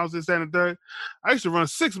 2 miles, this, that, and the third. I used to run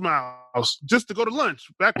 6 miles just to go to lunch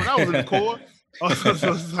back when I was in the Corps. So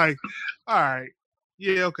it's like, all right,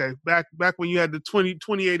 yeah, okay. Back when you had the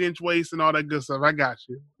 28-inch waist and all that good stuff, I got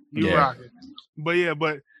you. You rock it.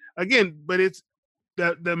 But it's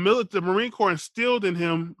that the Marine Corps instilled in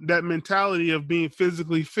him that mentality of being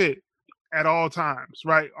physically fit at all times,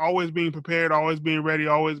 right? Always being prepared, always being ready,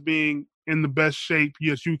 always being in the best shape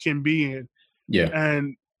yes you can be in. Yeah.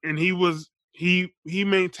 And he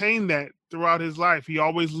maintained that throughout his life. He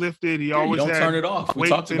always lifted. He always don't turn it off. We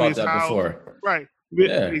talked about that before. Right.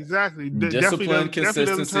 Yeah. Exactly. Discipline, consistency. Definitely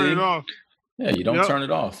doesn't turn it off. Yeah, you don't turn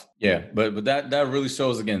it off. Yeah, but that really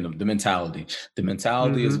shows, again, the mentality. The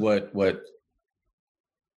mentality is what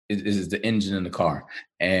is the engine in the car.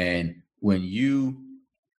 And when you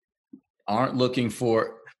aren't looking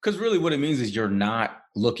for, because really what it means is you're not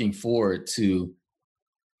looking forward to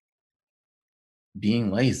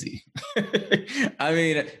being lazy. I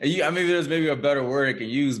mean, there's maybe a better word I can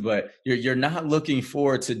use, but you're not looking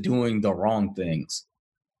forward to doing the wrong things.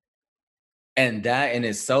 And that in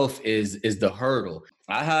itself is the hurdle.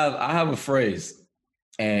 I have a phrase,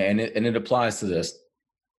 and it applies to this.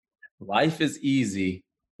 Life is easy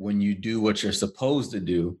when you do what you're supposed to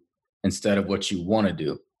do instead of what you want to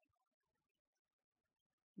do.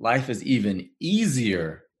 Life is even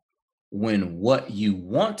easier when what you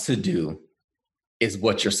want to do is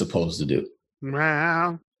what you're supposed to do.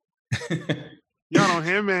 Wow. Y'all don't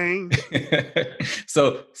hear me.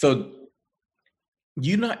 So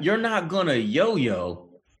you're not gonna yo-yo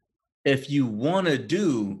if you want to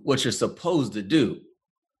do what you're supposed to do.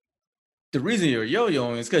 The reason you're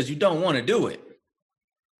yo-yoing is because you don't want to do it.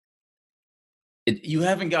 You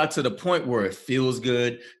haven't got to the point where it feels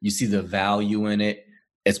good. You see the value in it.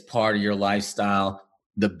 It's part of your lifestyle.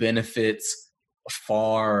 The benefits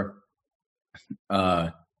far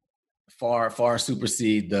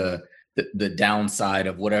supersede the downside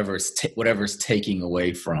of whatever's taking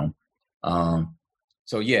away from.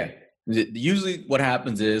 So yeah, usually what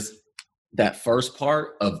happens is that first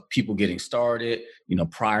part of people getting started,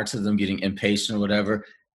 prior to them getting impatient or whatever,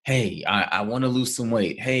 hey, I want to lose some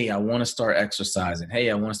weight. Hey, I want to start exercising. Hey,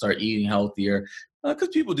 I want to start eating healthier. Because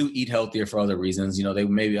people do eat healthier for other reasons. You know,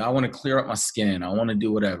 I want to clear up my skin. I want to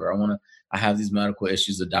do whatever. I have these medical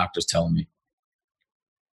issues the doctor's telling me.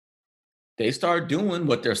 They start doing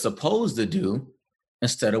what they're supposed to do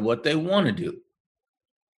instead of what they want to do.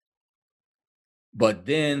 But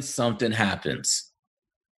then something happens.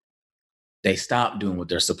 They stop doing what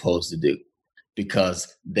they're supposed to do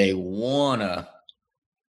because they want to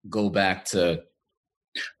go back to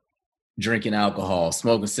drinking alcohol,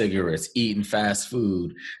 smoking cigarettes, eating fast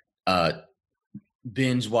food,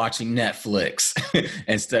 binge watching Netflix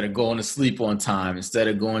instead of going to sleep on time, instead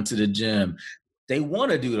of going to the gym. They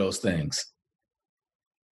want to do those things.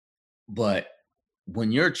 But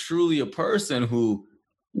when you're truly a person who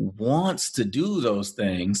wants to do those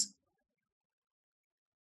things,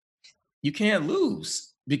 you can't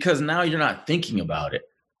lose because now you're not thinking about it.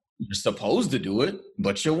 You're supposed to do it,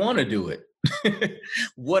 but you want to do it.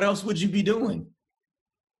 What else would you be doing?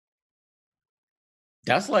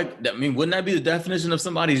 That's like, I mean, wouldn't that be the definition of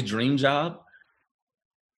somebody's dream job?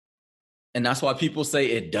 And that's why people say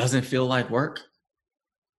it doesn't feel like work.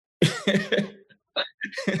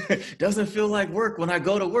 Doesn't feel like work when I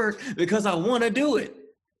go to work because I want to do it.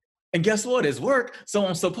 And guess what? It's work, so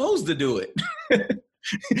I'm supposed to do it.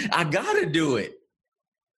 I got to do it.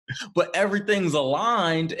 But everything's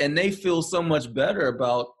aligned and they feel so much better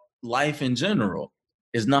about life in general.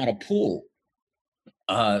 It's not a pull.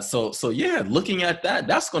 So yeah, looking at that,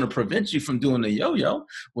 that's going to prevent you from doing the yo-yo.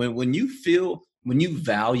 When you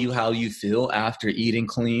value how you feel after eating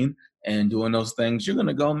clean and doing those things, you're going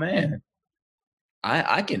to go, man,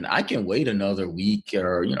 I can wait another week,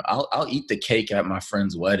 or, you know, I'll eat the cake at my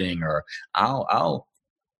friend's wedding, or I'll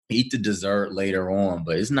eat the dessert later on,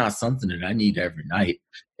 but it's not something that I need every night.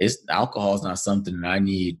 Alcohol is not something that I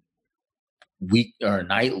need week or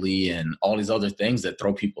nightly, and all these other things that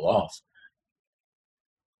throw people off.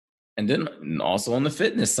 And then also on the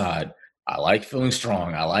fitness side, I like feeling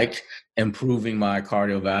strong. I like improving my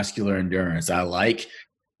cardiovascular endurance. I like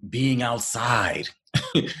being outside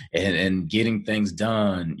and getting things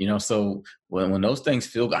done. You know, so when those things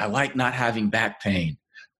feel good, I like not having back pain.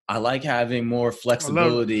 I like having more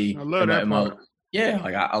flexibility. I love that part. Yeah,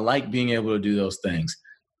 like I like being able to do those things.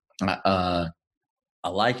 I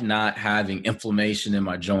like not having inflammation in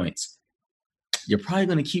my joints. You're probably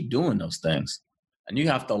going to keep doing those things. And you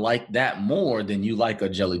have to like that more than you like a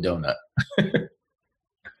jelly donut.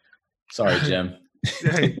 Sorry, Jim.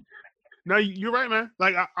 Hey, no, you're right, man.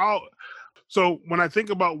 Like so when I think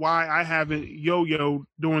about why I haven't yo-yo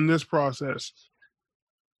during this process,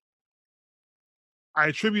 I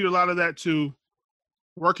attribute a lot of that to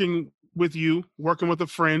working with you, working with a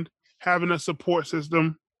friend, having a support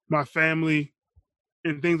system, my family,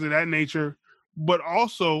 and things of that nature. But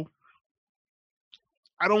also,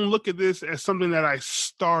 I don't look at this as something that I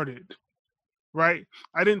started, right?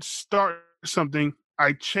 I didn't start something,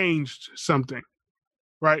 I changed something,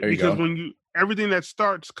 right? Because everything that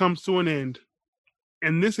starts comes to an end.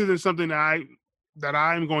 And this isn't something that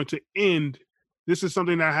I'm going to end. This is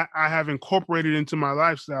something that I have incorporated into my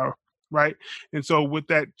lifestyle, right? And so with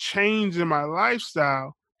that change in my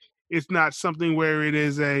lifestyle, it's not something where it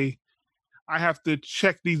is I have to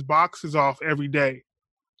check these boxes off every day.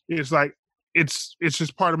 It's like, it's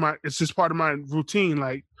just part of my routine.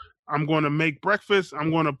 Like, I'm going to make breakfast.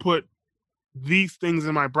 I'm going to put these things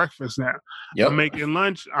in my breakfast now. Yep. I'm making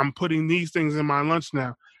lunch. I'm putting these things in my lunch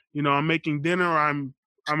now. You know, I'm making dinner. I'm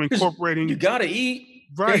incorporating. You gotta eat,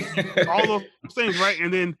 right? All those things, right?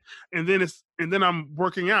 And then I'm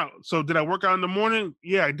working out. So did I work out in the morning?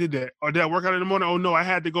 Yeah, I did that. Or did I work out in the morning? Oh no, I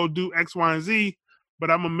had to go do X, Y, and Z.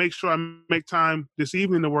 But I'm gonna make sure I make time this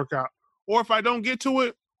evening to work out. Or if I don't get to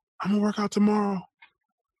it, I'm gonna work out tomorrow.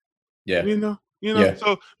 Yeah. You know. Yeah.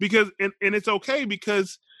 So because and it's okay,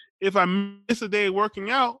 because if I miss a day of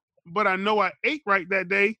working out, but I know I ate right that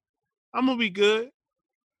day, I'm gonna be good.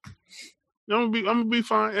 I'm gonna be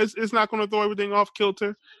fine. It's not gonna throw everything off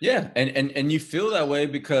kilter. Yeah, and you feel that way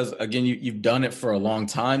because, again, you've done it for a long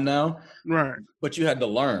time now. Right. But you had to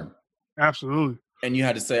learn. Absolutely. And you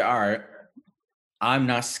had to say, all right, I'm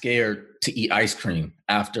not scared to eat ice cream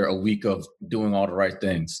after a week of doing all the right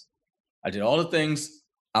things. I did all the things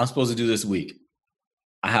I'm supposed to do this week.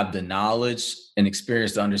 I have the knowledge and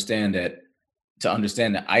experience to understand that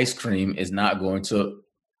ice cream is not going to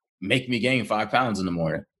make me gain 5 pounds in the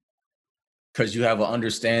morning, because you have an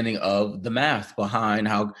understanding of the math behind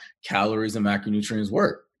how calories and macronutrients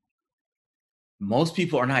work. Most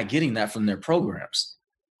people are not getting that from their programs.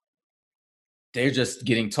 They're just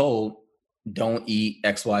getting told, don't eat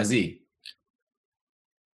XYZ.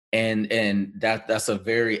 And that's a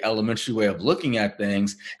very elementary way of looking at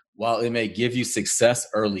things. While it may give you success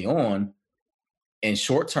early on, in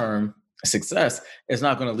short-term success, it's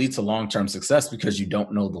not going to lead to long-term success because you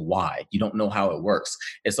don't know the why. You don't know how it works.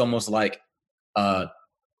 It's almost like to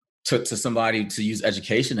somebody, to use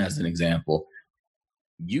education as an example,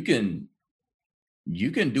 you can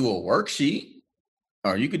do a worksheet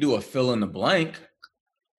or you could do a fill in the blank,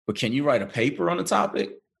 but can you write a paper on the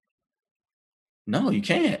topic? No, you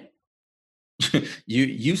can't.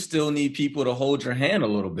 you still need people to hold your hand a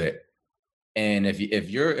little bit. And if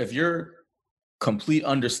your complete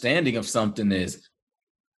understanding of something is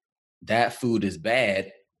that food is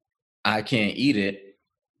bad, I can't eat it,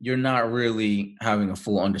 you're not really having a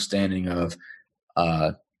full understanding of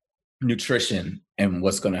nutrition and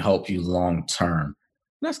what's going to help you long term.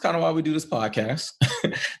 That's kind of why we do this podcast.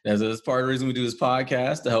 That's part of the reason we do this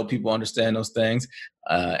podcast, to help people understand those things.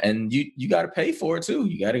 And you got to pay for it too.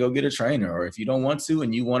 You got to go get a trainer, or if you don't want to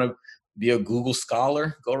and you want to be a Google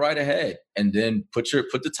scholar, go right ahead and then put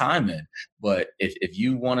the time in. But if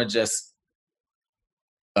you want to just,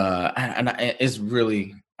 it's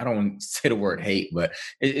really, I don't want to say the word hate, but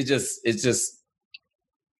it's just,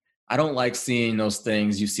 I don't like seeing those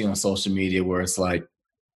things you see on social media where it's like,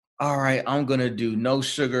 all right, I'm going to do no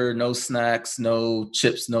sugar, no snacks, no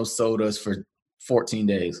chips, no sodas for 14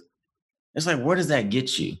 days. It's like, where does that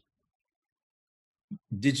get you?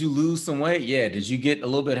 Did you lose some weight? Yeah. Did you get a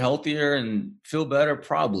little bit healthier and feel better?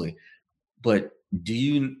 Probably. But did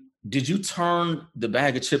you turn the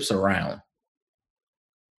bag of chips around?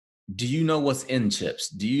 Do you know what's in chips?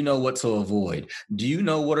 Do you know what to avoid? Do you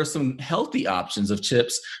know what are some healthy options of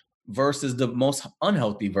chips versus the most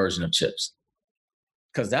unhealthy version of chips?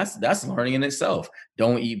 Because that's learning in itself.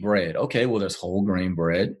 Don't eat bread. Okay, well, there's whole grain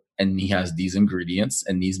bread, and he has these ingredients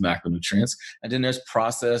and these macronutrients. And then there's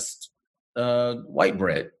processed white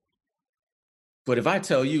bread. But if I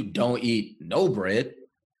tell you don't eat no bread,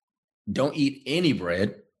 don't eat any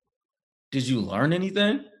bread, did you learn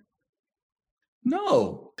anything?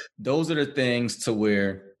 No. Those are the things to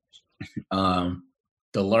where the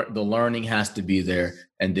learning has to be there,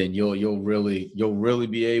 and then you'll really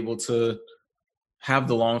be able to have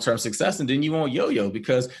the long-term success, and then you won't yo-yo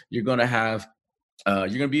because you're going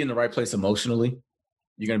to be in the right place emotionally.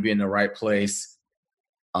 You're going to be in the right place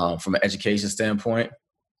from an education standpoint.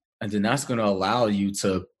 And then that's going to allow you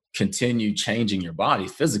to continue changing your body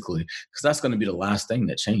physically, because that's going to be the last thing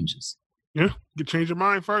that changes. Yeah, you change your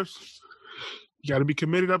mind first. You got to be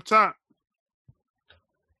committed up top.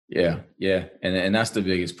 Yeah. And that's the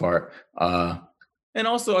biggest part. And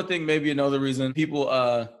also, I think maybe another reason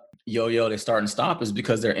people yo-yo, they start and stop, is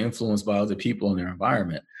because they're influenced by other people in their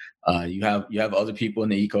environment. You have other people in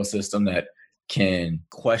the ecosystem that can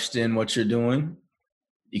question what you're doing.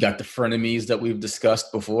 You got the frenemies that we've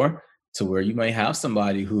discussed before, to where you may have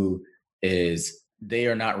somebody who they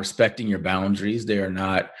are not respecting your boundaries. They are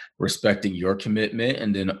not respecting your commitment,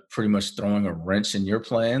 and then pretty much throwing a wrench in your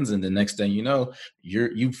plans. And the next thing you know,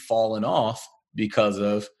 you've fallen off because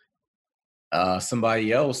of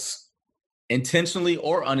somebody else intentionally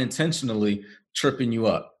or unintentionally tripping you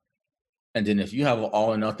up. And then if you have an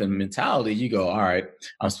all or nothing mentality, you go, all right,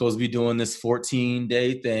 I'm supposed to be doing this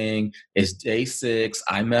 14-day thing. It's day 6.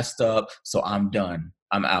 I messed up, so I'm done.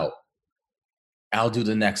 I'm out. I'll do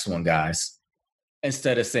the next one, guys.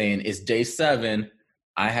 Instead of saying it's day 7,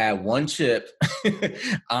 I had one chip.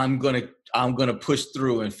 I'm gonna push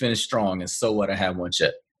through and finish strong. And so what? I had one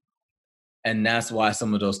chip. And that's why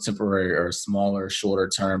some of those temporary or smaller, shorter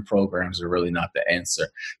term programs are really not the answer.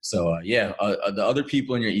 So the other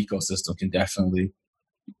people in your ecosystem can definitely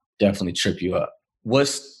trip you up.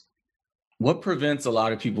 What prevents a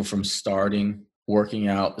lot of people from starting working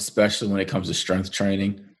out, especially when it comes to strength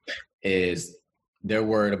training, is they're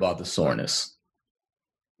worried about the soreness.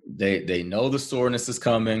 They know the soreness is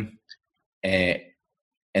coming, and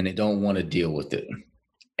they don't want to deal with it.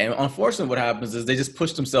 And unfortunately, what happens is they just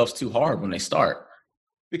push themselves too hard when they start,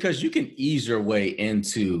 because you can ease your way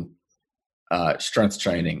into strength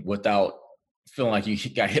training without feeling like you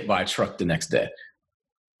got hit by a truck the next day.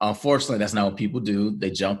 Unfortunately, that's not what people do. They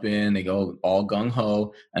jump in, they go all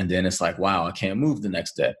gung-ho, and then it's like, wow, I can't move the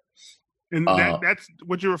next day. And that's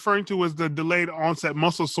what you're referring to as the delayed onset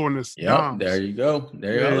muscle soreness. Yeah, there you go.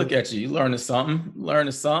 There you go. Look at you. You learning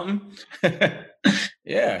something.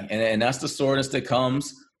 Yeah, and that's the soreness that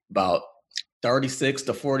comes about 36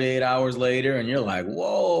 to 48 hours later, and you're like,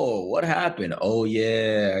 whoa, what happened? Oh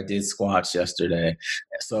yeah, I did squats yesterday.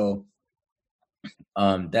 So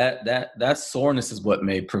that soreness is what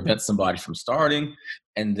may prevent somebody from starting.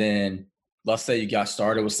 And then let's say you got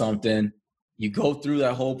started with something, you go through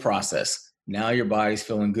that whole process. Now your body's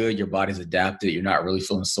feeling good. Your body's adapted. You're not really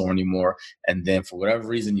feeling sore anymore. And then for whatever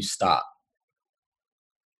reason, you stop.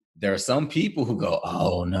 There are some people who go,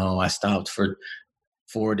 oh no, I stopped for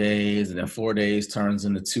 4 days, and then 4 days turns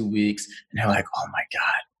into 2 weeks. And they're like, oh my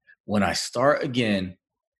God, when I start again,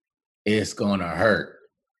 it's going to hurt.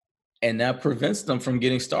 And that prevents them from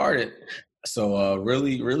getting started. So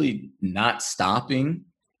really, really not stopping.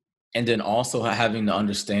 And then also having the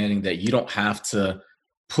understanding that you don't have to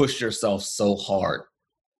push yourself so hard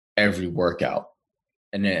every workout.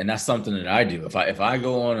 And that's something that I do. If I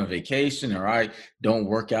go on a vacation or I don't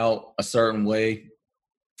work out a certain way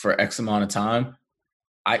for X amount of time,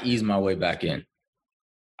 I ease my way back in.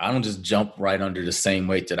 I don't just jump right under the same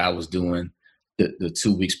weight that I was doing the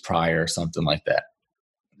 2 weeks prior or something like that.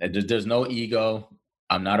 There's no ego.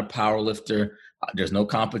 I'm not a power lifter. There's no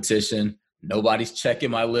competition. Nobody's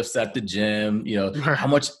checking my lifts at the gym. You know, how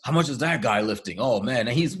much is that guy lifting? Oh man,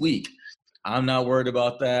 he's weak. I'm not worried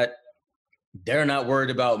about that. They're not worried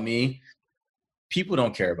about me. People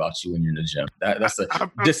don't care about you when you're in the gym. That's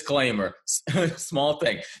a disclaimer. Small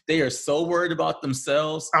thing. They are so worried about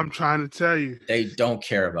themselves. I'm trying to tell you. They don't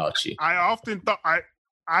care about you. I often thought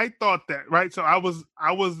I thought that, right? So I was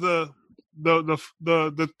the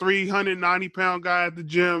 390-pound guy at the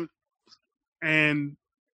gym, and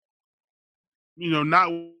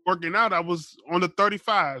not working out. I was on the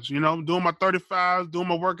 35s, doing my 35s, doing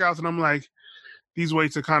my workouts, and I'm like, these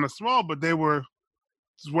weights are kind of small, but they were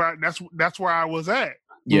that's where I was at.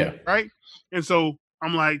 Yeah. Right. And so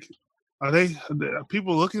I'm like, are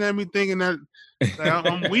people looking at me thinking that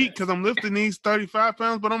I'm weak because I'm lifting these 35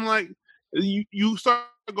 pounds? But I'm like, you start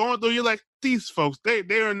going through, you're like, these folks,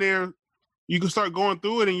 they're in there. You can start going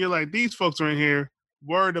through it and you're like, these folks are in here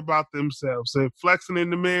worried about themselves. They're flexing in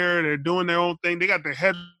the mirror. They're doing their own thing. They got their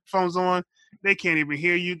headphones on. They can't even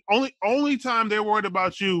hear you. Only time they're worried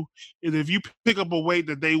about you is if you pick up a weight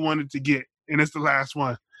that they wanted to get, and it's the last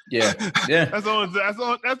one. Yeah. That's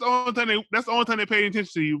the only time they pay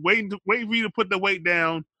attention to you. Wait for you to put the weight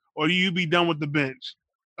down, or you be done with the bench.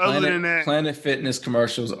 Other than that, Planet Fitness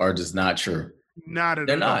commercials are just not true.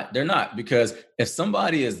 They're not, because if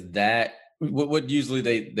somebody is that, what usually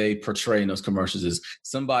they portray in those commercials is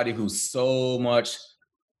somebody who's so much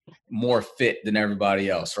more fit than everybody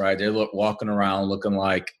else, right? They're walking around looking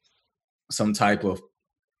like some type of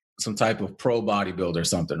pro bodybuilder or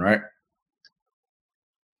something, right?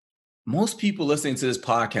 Most people listening to this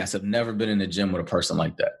podcast have never been in the gym with a person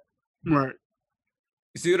like that. Right.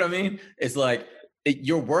 You see what I mean? It's like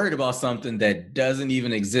you're worried about something that doesn't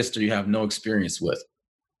even exist or you have no experience with.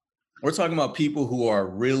 We're talking about people who are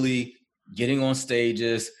really getting on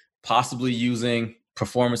stages, possibly using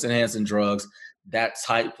performance-enhancing drugs, that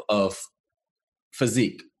type of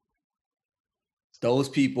physique. Those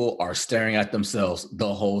people are staring at themselves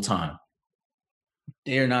the whole time.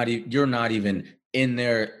 You're not even in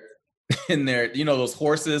there. Those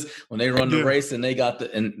horses when they run the race and they got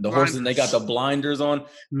the horses and they got the blinders on,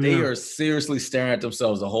 they are seriously staring at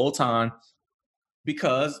themselves the whole time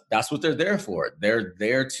because that's what they're there for. They're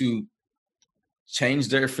there to change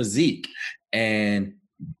their physique. And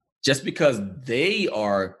just because they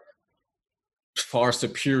are far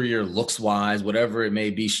superior looks wise, whatever it may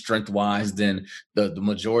be, strength wise than the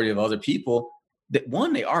majority of other people, that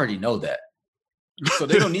one, they already know that. So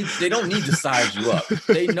they don't need to size you up.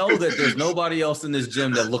 They know that there's nobody else in this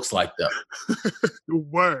gym that looks like them.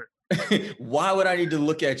 Word. Why would I need to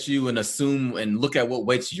look at you and assume and look at what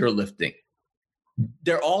weights you're lifting?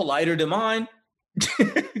 They're all lighter than mine.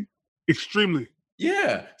 Extremely.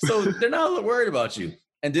 Yeah. So they're not worried about you.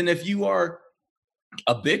 And then if you are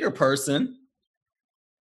a bigger person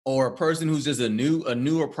or a person who's just a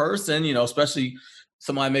newer person, especially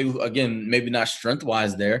somebody maybe not strength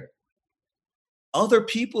wise there, other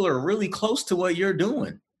people are really close to what you're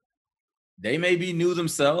doing. They may be new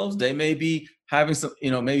themselves. They may be having some,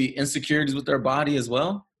 maybe insecurities with their body as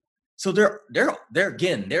well. So they're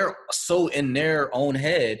so in their own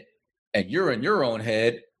head, and you're in your own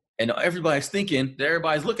head, and everybody's thinking that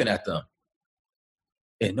everybody's looking at them,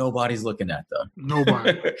 and nobody's looking at them.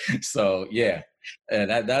 Nobody. So yeah, and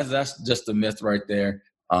that's just a myth right there.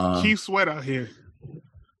 Keith Sweat out here.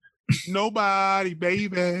 Nobody,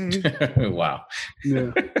 baby. Wow.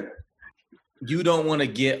 Yeah. You don't want to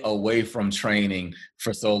get away from training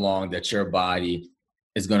for so long that your body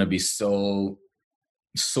is going to be so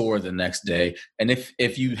sore the next day. And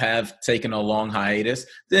if you have taken a long hiatus,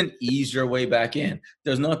 then ease your way back in.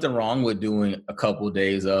 There's nothing wrong with doing a couple of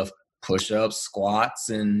days of push-ups, squats,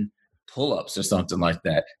 and pull-ups or something like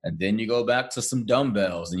that. And then you go back to some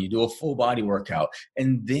dumbbells and you do a full body workout.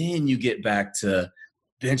 And then you get back to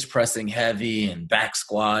bench pressing heavy and back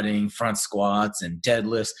squatting, front squats and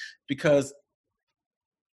deadlifts, because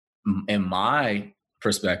in my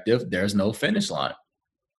perspective, there's no finish line.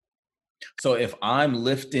 So if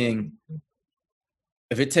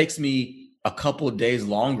it takes me a couple of days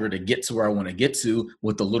longer to get to where I want to get to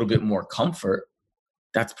with a little bit more comfort,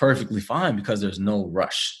 that's perfectly fine, because there's no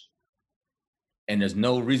rush. And there's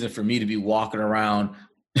no reason for me to be walking around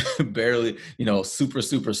barely, super,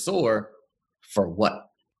 super sore for what?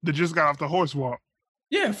 They just got off the horse walk.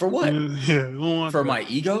 Yeah, for what? Yeah, for my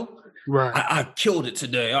ego? Right. I killed it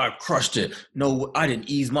today. I crushed it. No, I didn't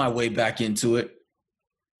ease my way back into it.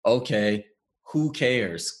 Okay, who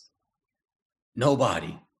cares?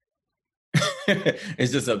 Nobody.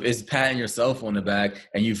 It's patting yourself on the back,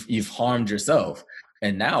 and you've harmed yourself.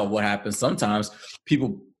 And now what happens? Sometimes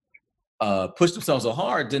people push themselves so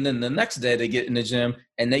hard, then the next day they get in the gym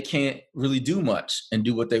and they can't really do much and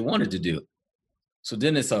do what they wanted to do. So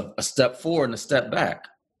then it's a step forward and a step back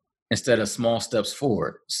instead of small steps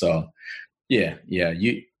forward. So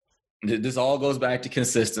this all goes back to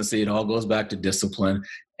consistency. It all goes back to discipline.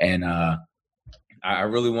 And I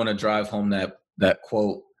really want to drive home that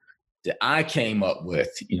quote that I came up with.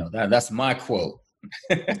 That's my quote.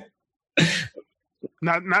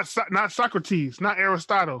 Not Socrates, not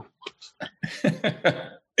Aristotle.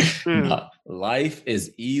 Life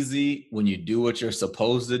is easy when you do what you're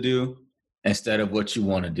supposed to do instead of what you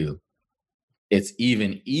want to do. It's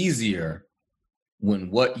even easier when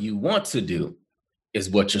what you want to do is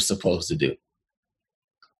what you're supposed to do.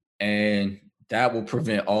 And that will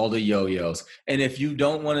prevent all the yo-yos. And if you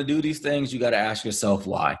don't want to do these things, you got to ask yourself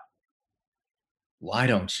why. Why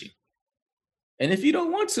don't you? And if you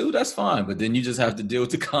don't want to, that's fine. But then you just have to deal with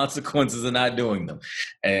the consequences of not doing them.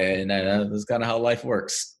 And that's kind of how life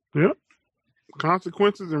works. Yep.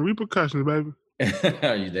 Consequences and repercussions, baby.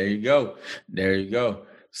 There you go.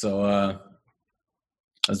 So,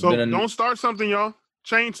 don't start something, y'all.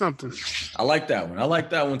 Change something. I like that one. I like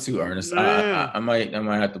that one too, Ernest. Yeah. I might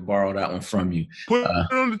have to borrow that one from you. Put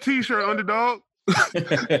it on the t-shirt, underdog.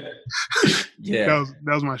 Yeah.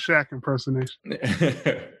 That was my Shaq impersonation.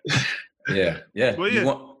 Yeah. Well,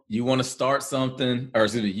 yeah. You want to start something, or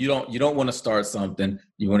excuse me, you don't want to start something.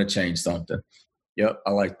 You want to change something. Yep,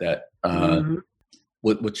 I like that.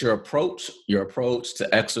 With your approach to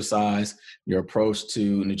exercise, your approach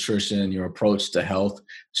to nutrition, your approach to health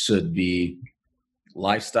should be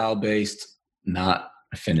lifestyle based, not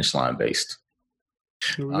finish line based.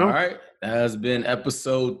 All right. That has been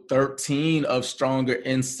episode 13 of Stronger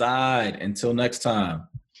Inside. Until next time.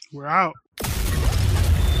 We're out.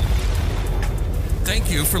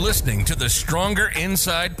 Thank you for listening to the Stronger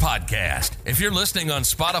Inside podcast. If you're listening on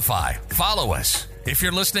Spotify, follow us. If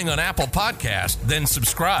you're listening on Apple Podcast, then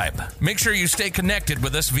subscribe. Make sure you stay connected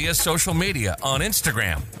with us via social media on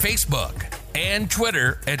Instagram, Facebook, and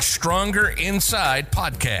Twitter at Stronger Inside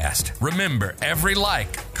Podcast. Remember, every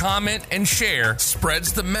like, comment, and share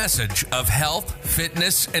spreads the message of health,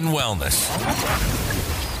 fitness, and wellness.